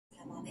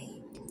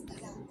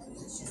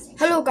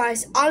Hello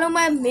guys, အားလုံး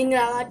ပဲမင်္ဂ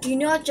လာပါဒီ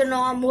နေ့ကျွန်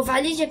တော်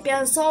Mobile Legends ပြ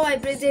န်ဆော့ဝိုက်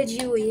ပြည်သက်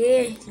ကြီးကိုရေ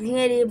ငင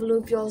ယ်လေးဘယ်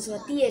လိုပြောဆို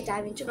တော့တည့်ရဲ့အတို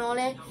င်းပဲကျွန်တော်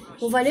လည်း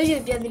Mobile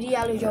Legends ပြန်တတိယ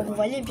လို့ကျွန်တော်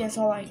Mobile Legends ပြန်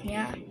ဆော့ဝိုက်ခင်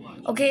ဗျာ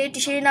Okay တ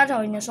ရှိနားထော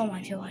င်ရင်းဆော့မှာ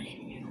ဖြစ်ပါတယ်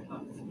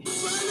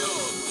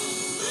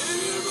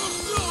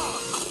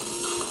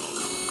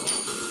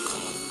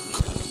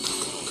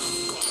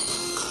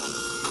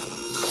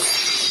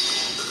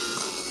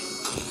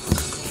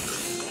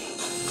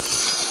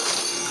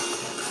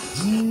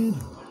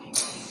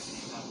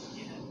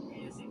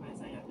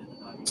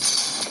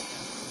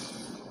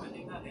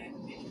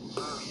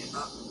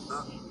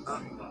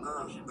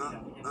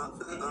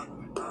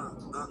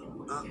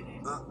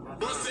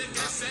Você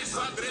quer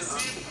sexo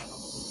agressivo?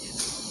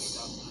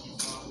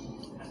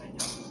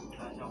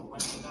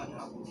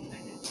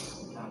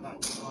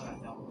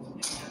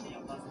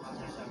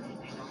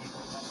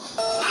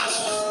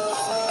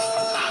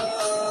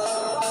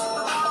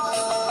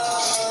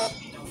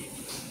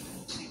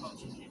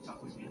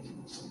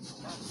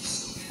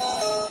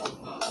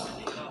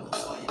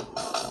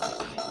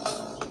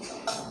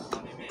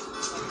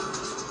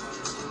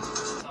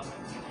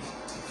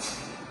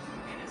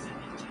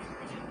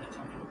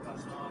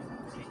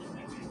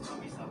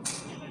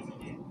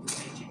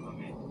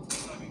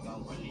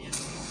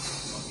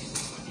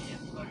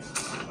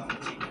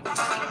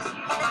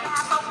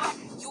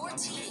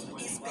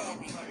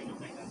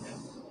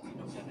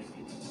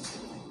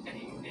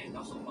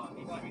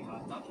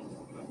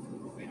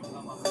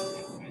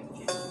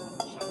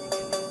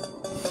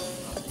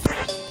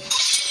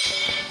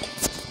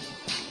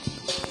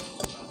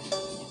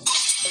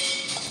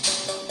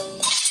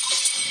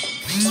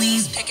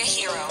 Please pick a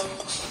hero.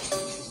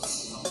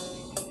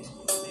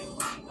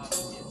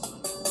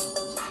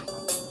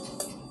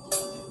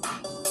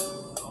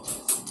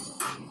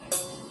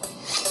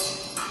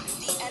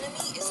 The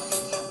enemy is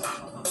picking.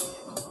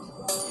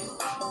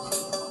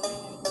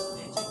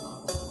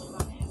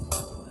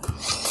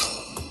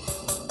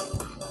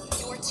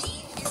 Your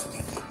team is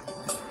picking.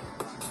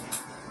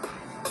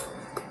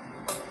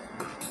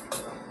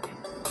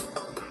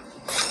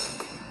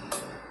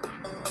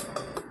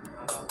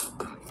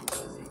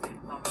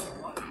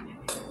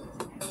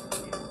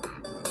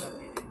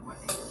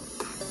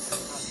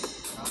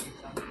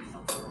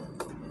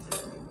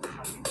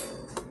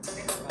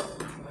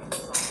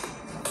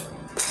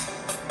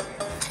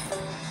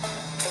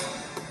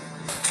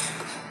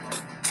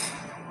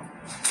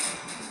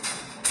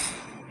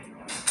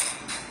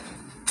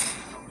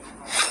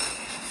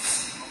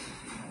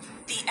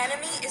 The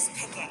enemy is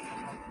picking.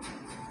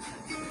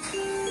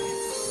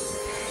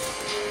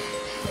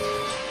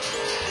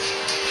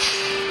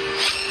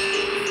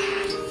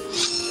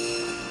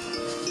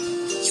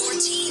 Your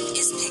team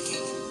is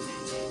picking.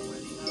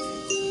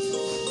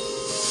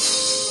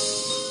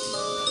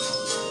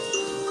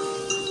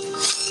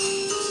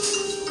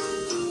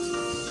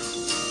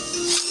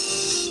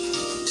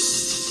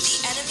 The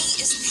enemy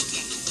is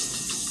picking.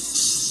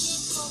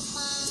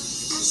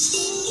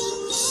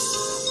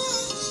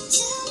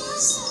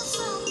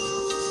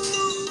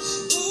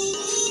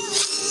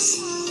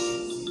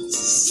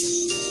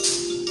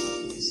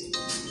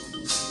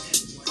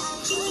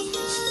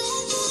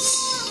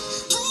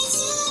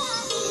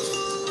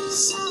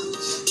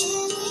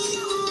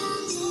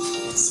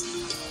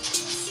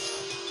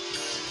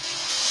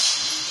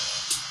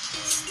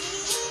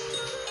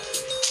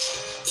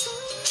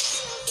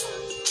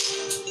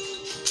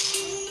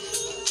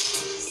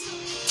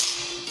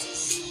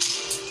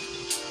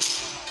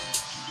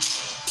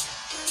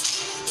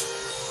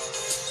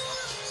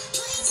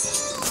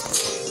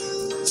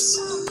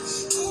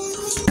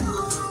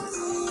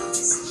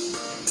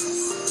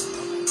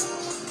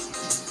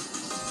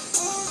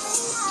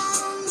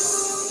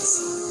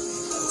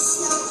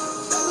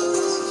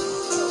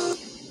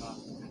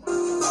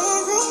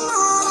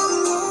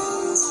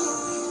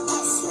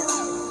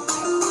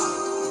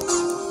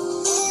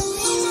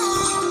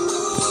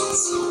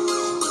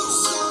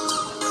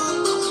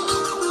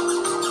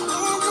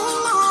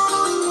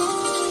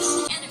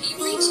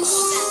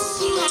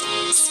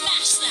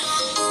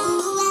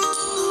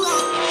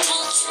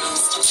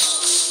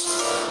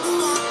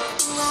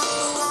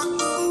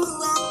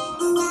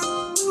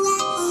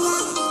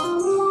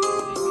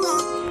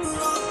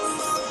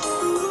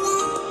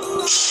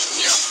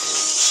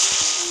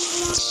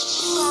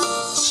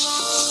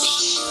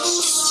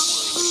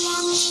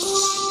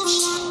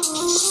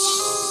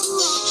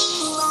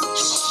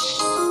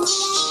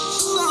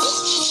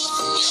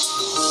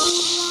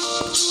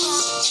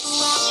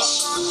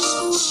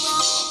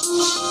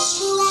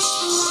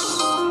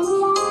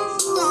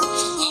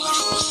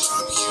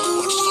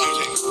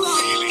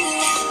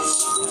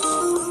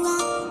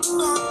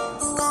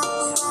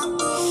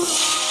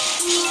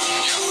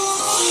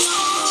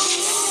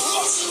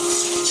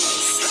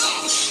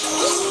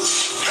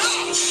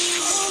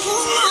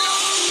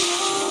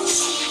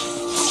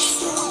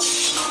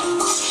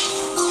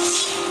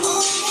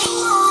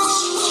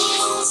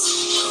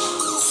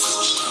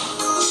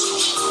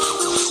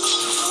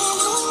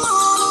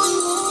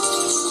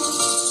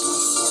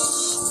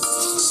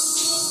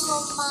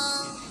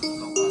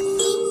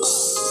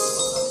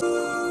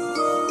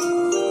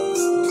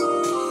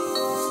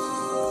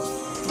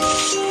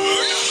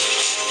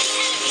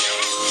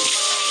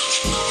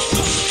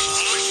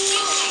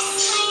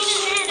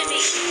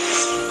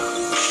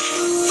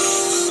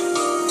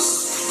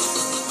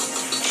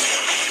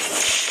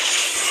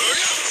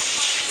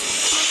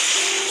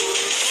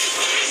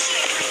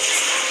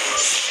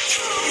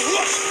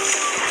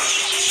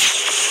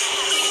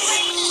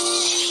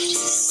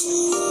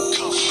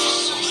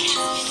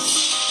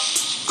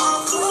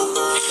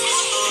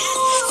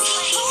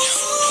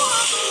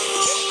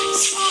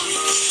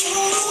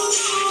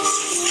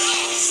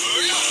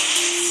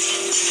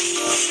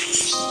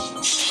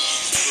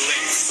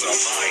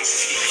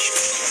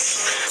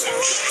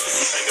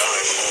 And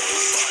I'm all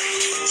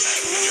bite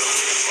and no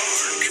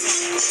bark.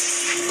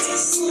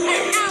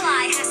 An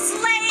ally has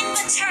slain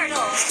the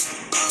turtle.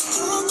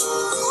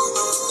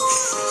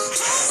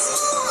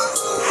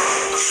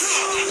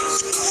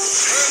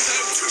 Turn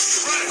them to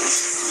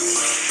shreds.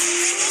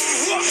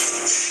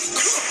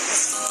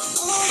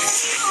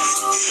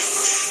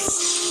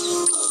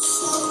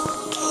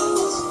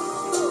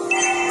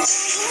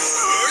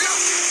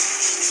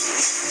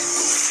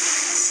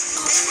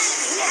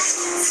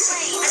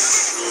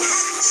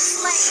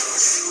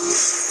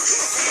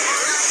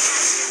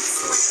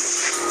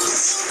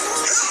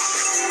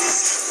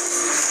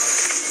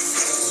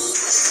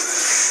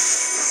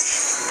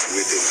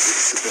 With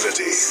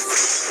invincibility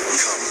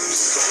comes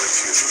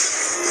solitude.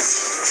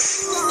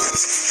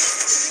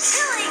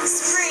 Killing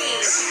spree.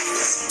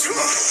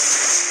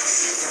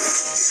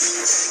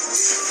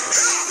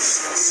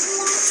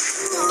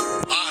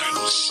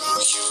 I'll show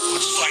you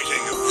what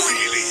fighting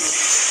really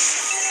is.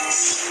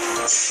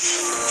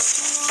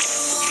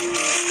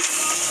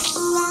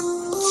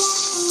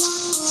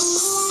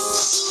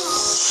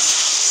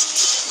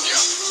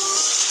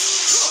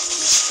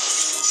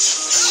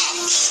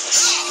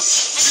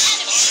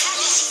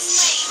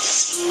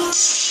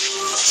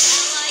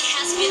 Ally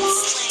has been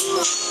slain.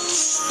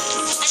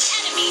 An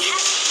enemy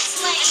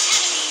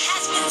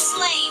has been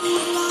slain.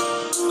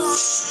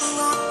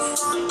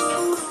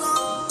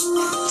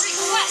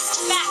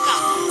 Request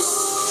backup.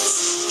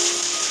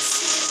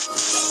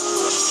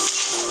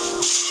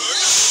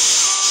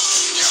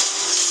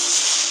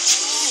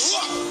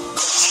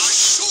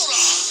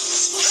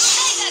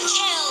 Mega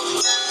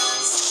kill.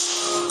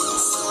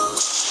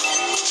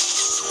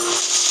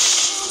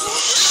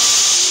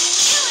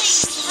 Killing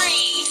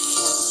spree.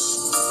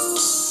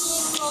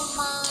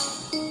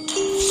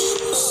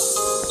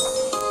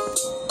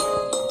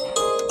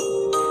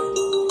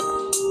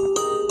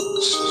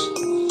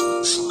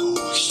 Who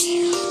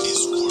here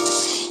is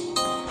worthy?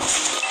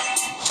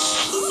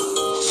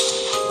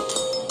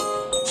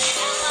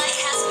 Ally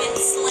has been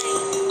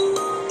slain.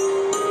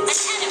 An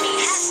enemy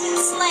has been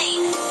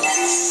slain.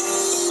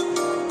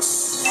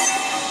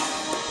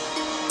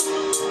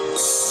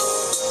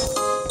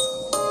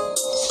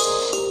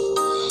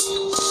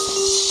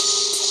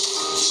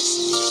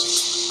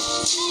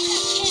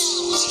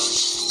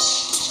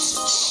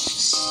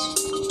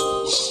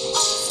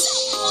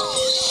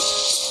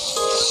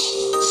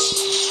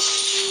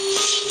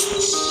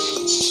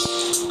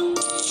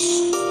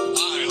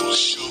 I'll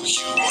show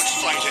you what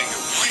fighting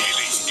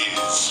really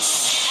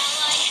is.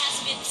 Ally has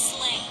been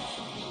slain.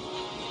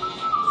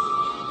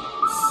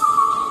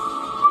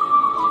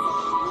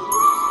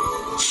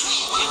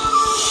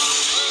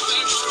 Turn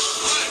them to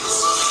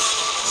shreds.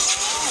 Turret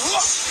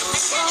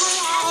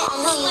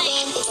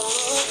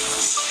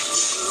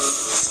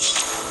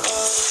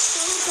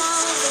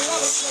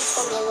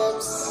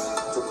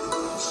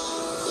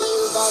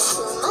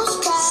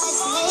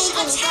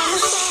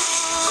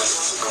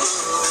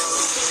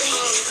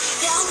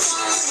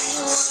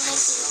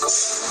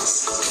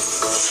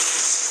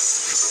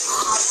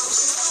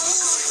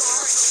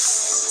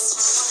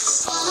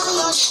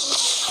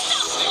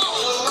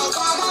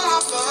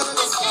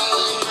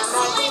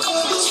has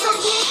been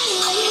destroyed.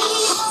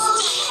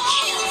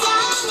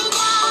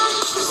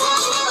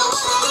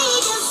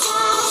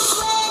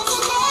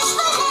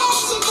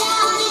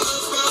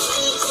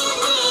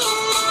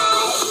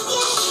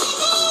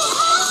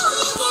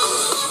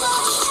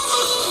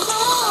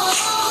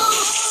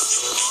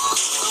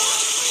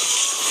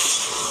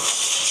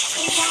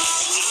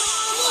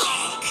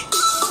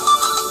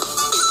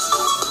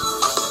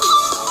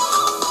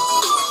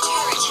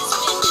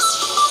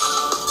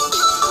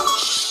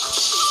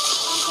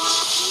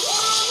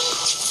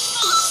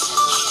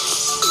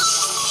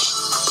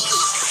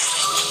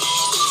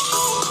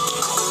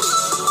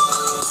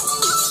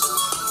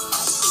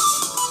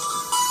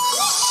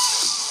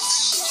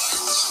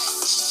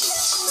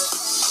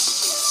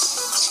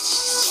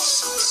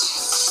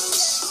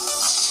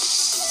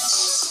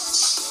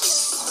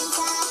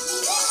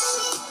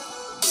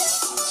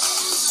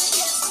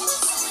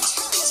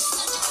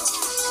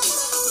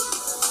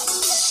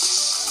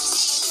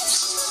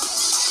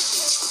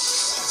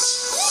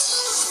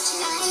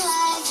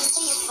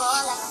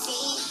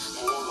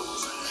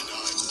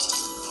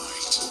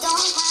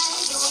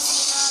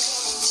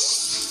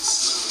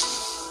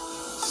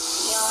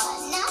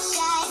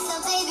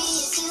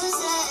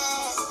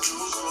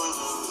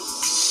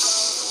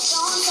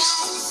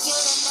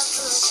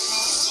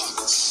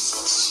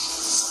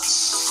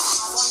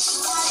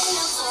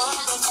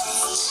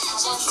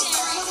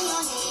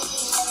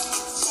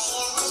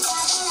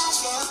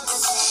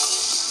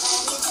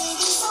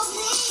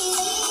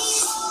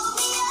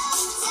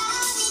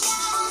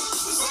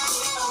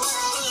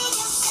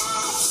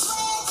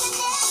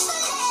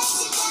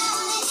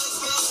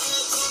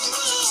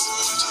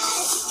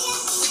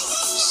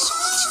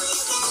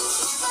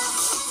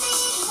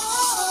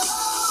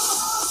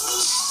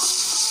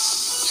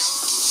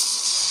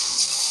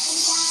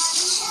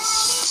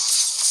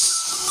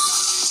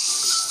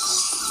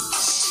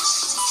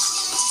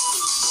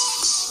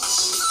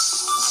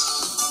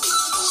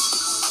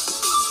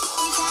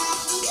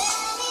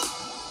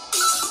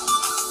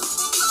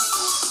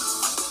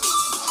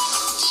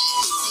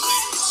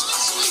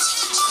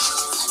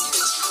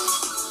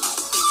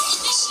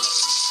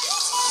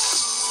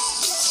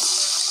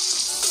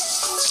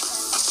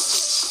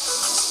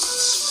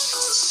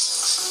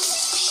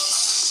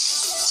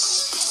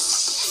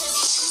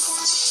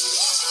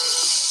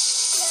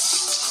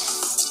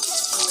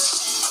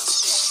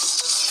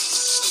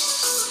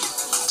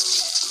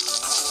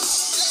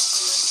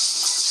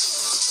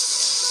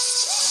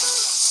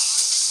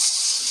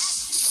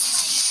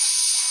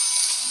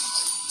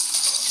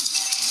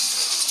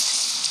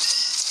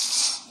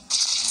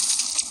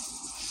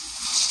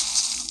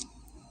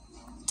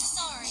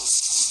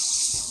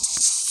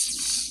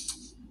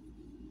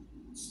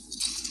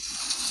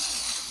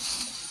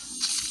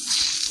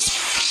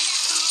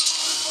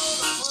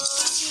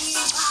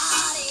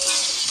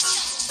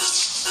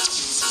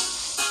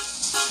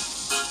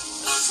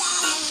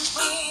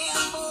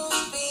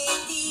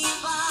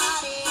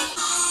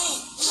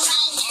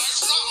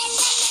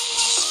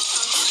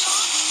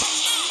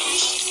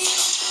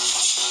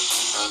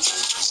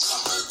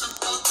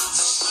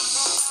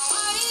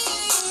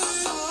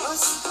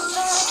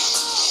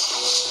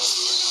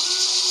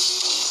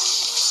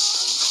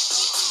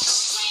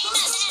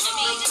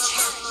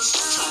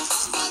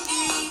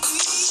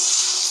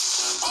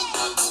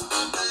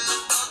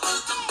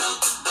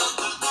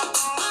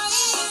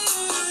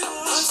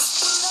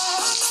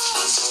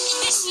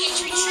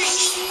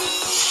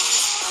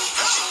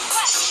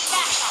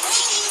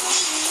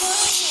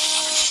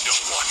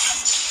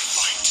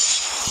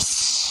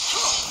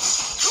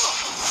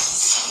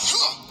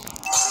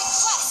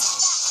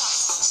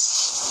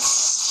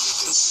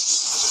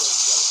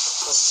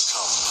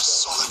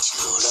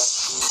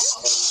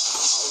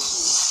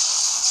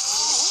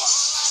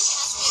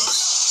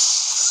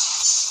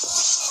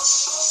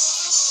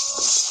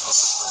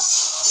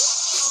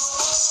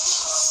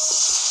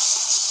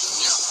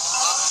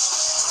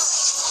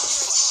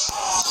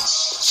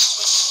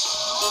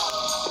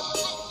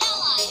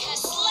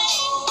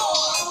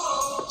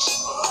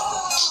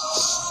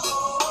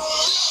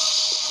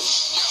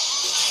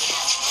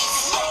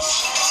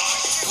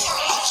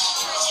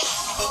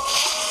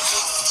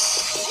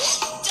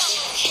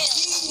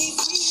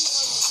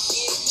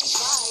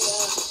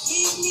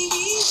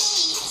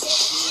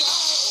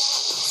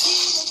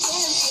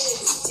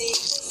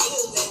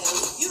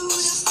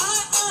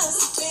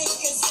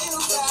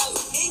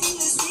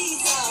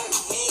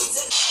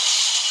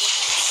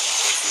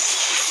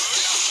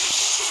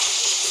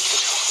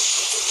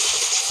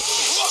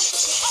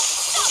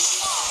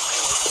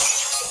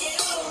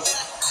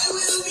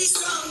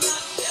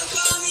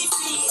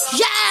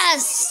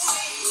 Yes!